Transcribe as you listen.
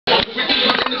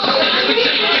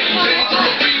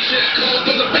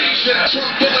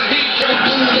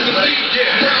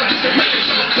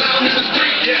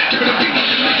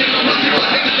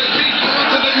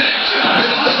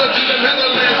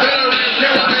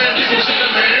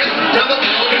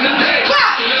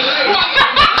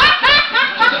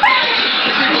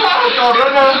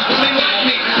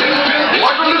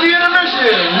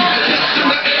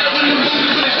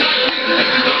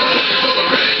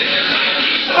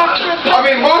I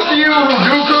mean, most of you who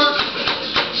do cook,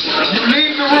 you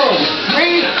leave the room.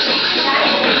 Me?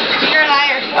 You're a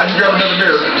liar. I can grab another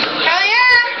beer. Hell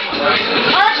yeah!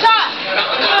 Or a shot.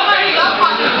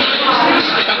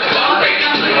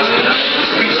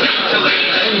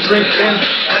 And drinking,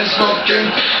 and smoking,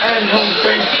 and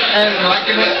hoping, and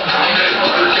liking it.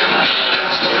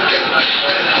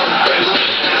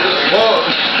 Well,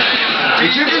 the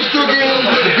chicken's cooking,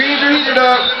 the beans are heated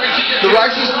up, the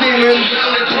rice is steaming.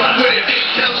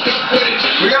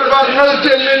 We got about another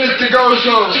 10 minutes to go,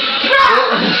 so...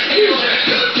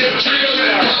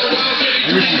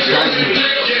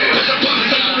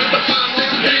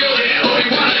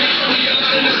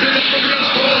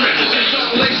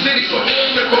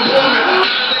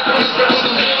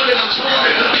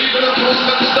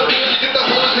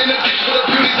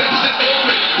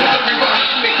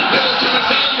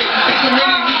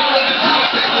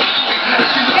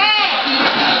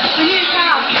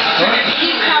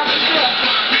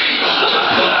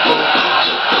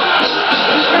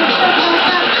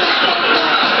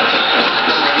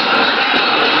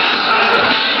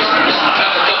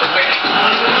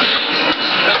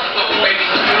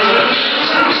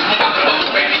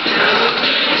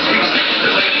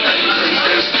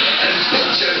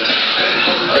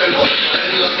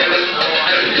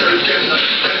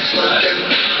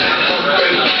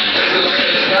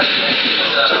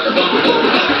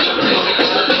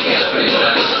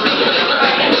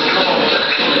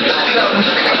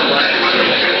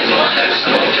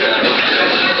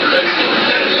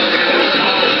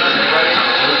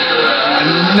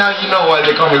 Now you know why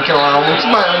they call me Carolina. I'm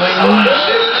smiling.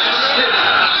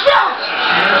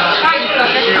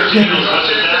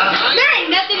 There ain't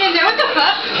nothing in there. What the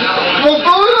fuck? Well,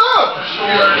 fill it up!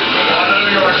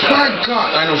 My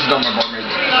God. I know she's done my bar maybe.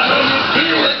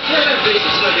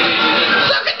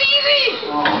 Suck it easy!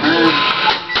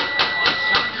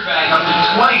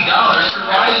 $20 for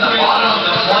riding the bottom of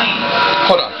the plane.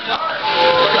 Hold on.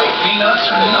 Peanuts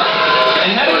or nothing.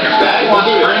 And then your bag was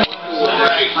bring.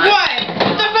 What?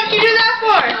 What the fuck you do that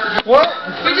for? What?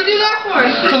 What'd you do that for?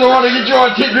 Because I want to get you on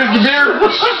take your beer.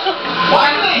 Why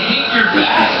do they hate your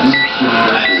bag?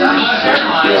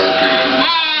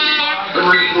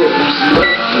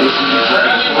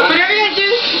 Whatever you're gonna do,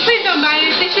 please don't mind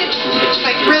it. This shit's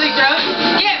like really gross.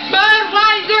 Get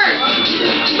Budweiser!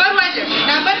 Budweiser.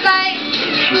 Not Bud Light.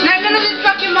 Not none of this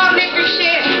fucking malt liquor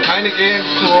shit. Heineken,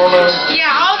 Corona.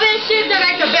 Yeah, all this shit are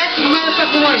like the best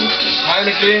motherfucking ones.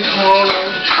 Heineken, Corona,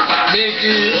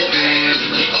 Mickey.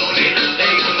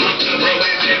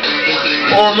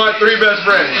 Or my three best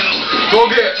friends. Go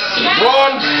get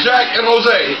Ron, Jack, and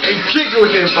Jose and kick it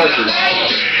with them fuckers.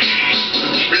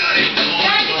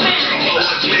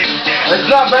 It's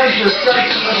not bad for the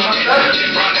sex.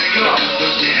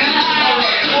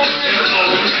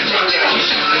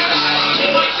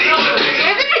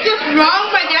 Isn't it just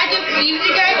wrong? My dad just leaves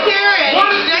you guys here and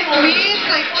just me. It's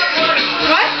like,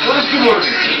 what? What is he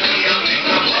working?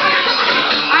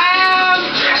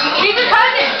 He's a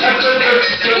cousin.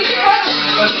 He's a cousin.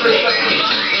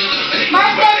 My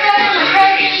stepbrother, my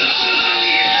cousin.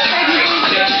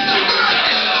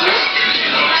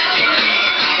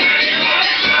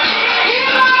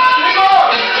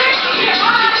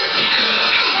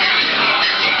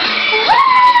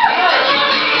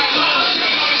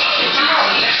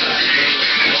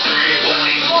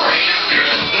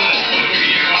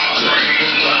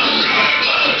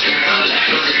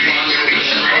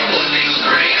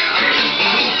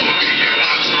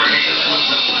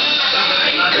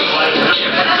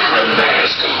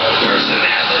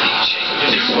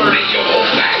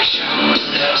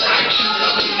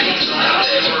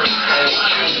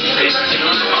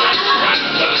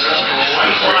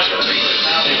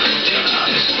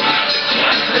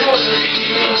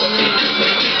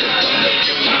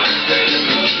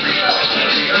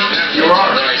 You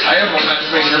are right. I have one last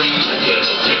finger.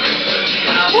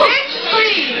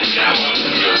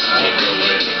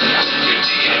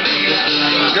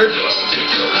 Good.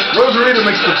 Rosarita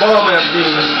makes the bomb ass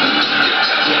beans.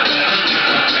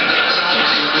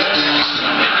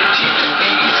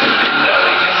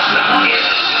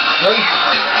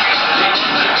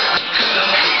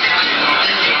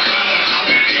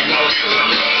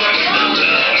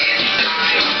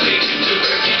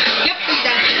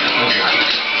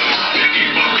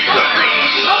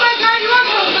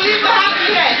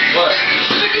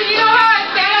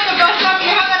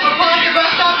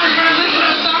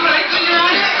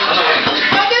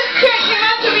 This chick came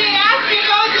up to me and asked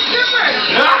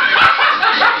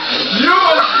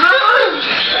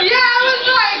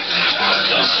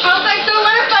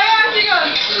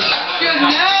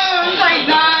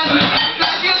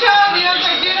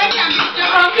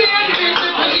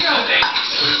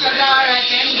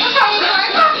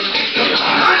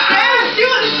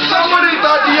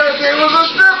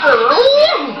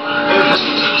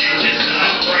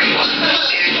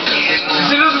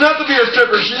doesn't have to be a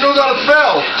stripper. She knows how to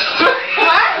spell.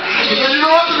 What? She said you don't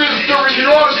have to be a stripper. You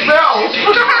know how to spell. You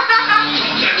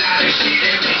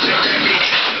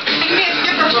can be a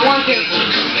stripper for one thing.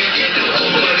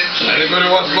 Anybody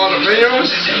wants to go on the videos?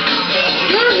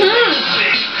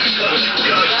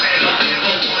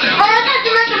 Oh, I thought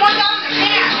you meant the one down in the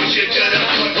pan.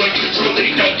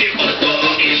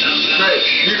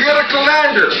 Okay, you get a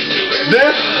colander.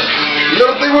 This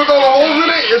little thing with all the holes in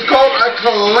it is called a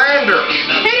colander.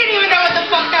 He didn't even know what the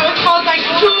fuck that was called like 2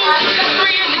 or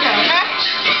 3 years ago, huh?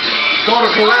 It's called a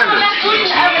colander. What?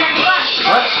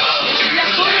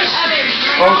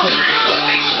 Okay.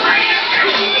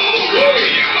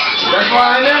 That's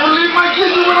why I never leave my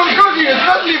kitchen when I'm cooking,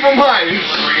 especially for mine.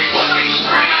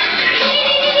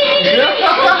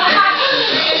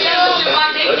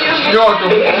 You're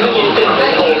welcome.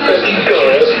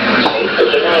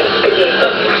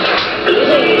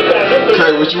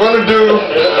 Okay, what you want to do?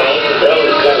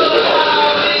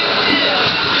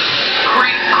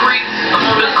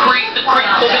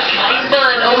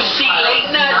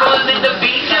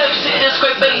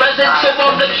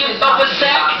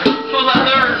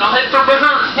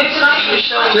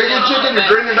 Take your chicken and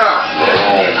drain it out.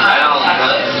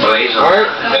 Alright?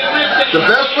 The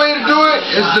best way to do it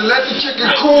is to let the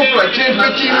chicken cool for like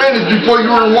 10-15 minutes before you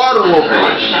run water over it.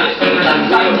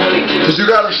 Because you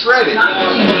gotta shred it.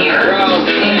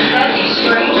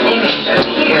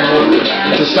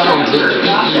 The sounds of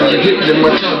hitting in my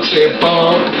tongue say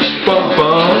bum, bum,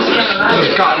 bum.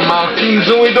 These cotton mouth keys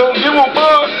and we don't give a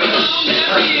fuck.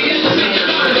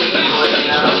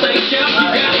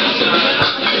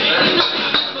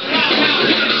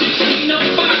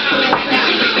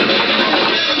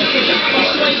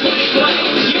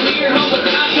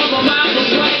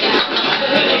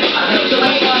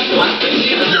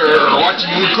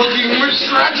 Cooking with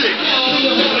Tragic.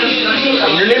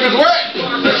 And your name is what?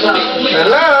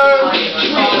 Hello.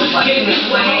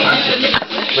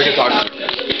 We can talk.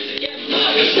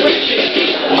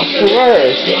 I swear,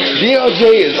 DLJ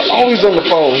is always on the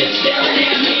phone.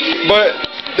 But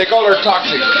they call her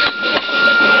toxic.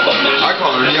 I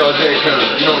call her DLJ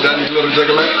because, you know, Daddy's little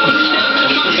juggernaut.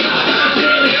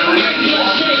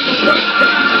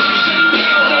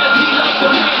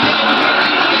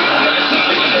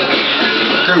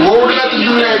 Okay, what we're gonna have to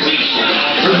do next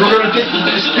is we're gonna take, we're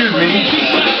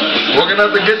gonna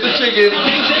have to get the chicken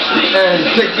and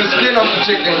take the skin off the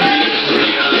chicken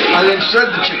and then shred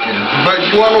the chicken. But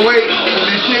you wanna wait at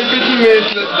least 10-15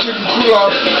 minutes, let the chicken cool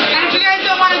off. And if you guys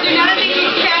don't want to do none of these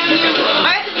things telling you, all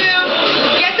you have to do,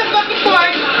 get the fucking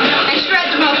fork and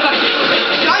shred the motherfucker.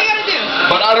 That's all you gotta do.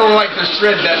 But I don't like to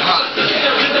shred that hot.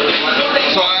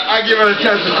 So I give it a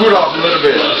chance to cool off a little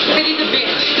bit. Because he's a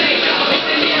bitch.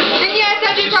 Then you have to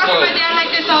talk to my dad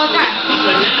like this all the time.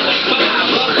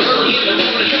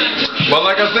 But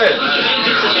like I said,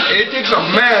 it takes a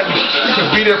man to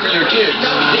be there for your kids.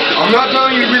 I'm not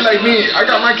telling you to be like me. I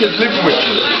got my kids living with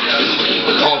me.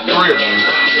 All 3 of them.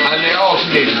 And they're all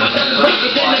teenagers.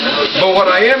 But what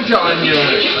I am telling you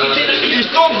is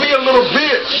don't be a little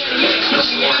bitch.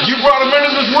 You brought them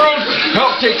into this world,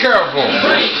 help take care of them.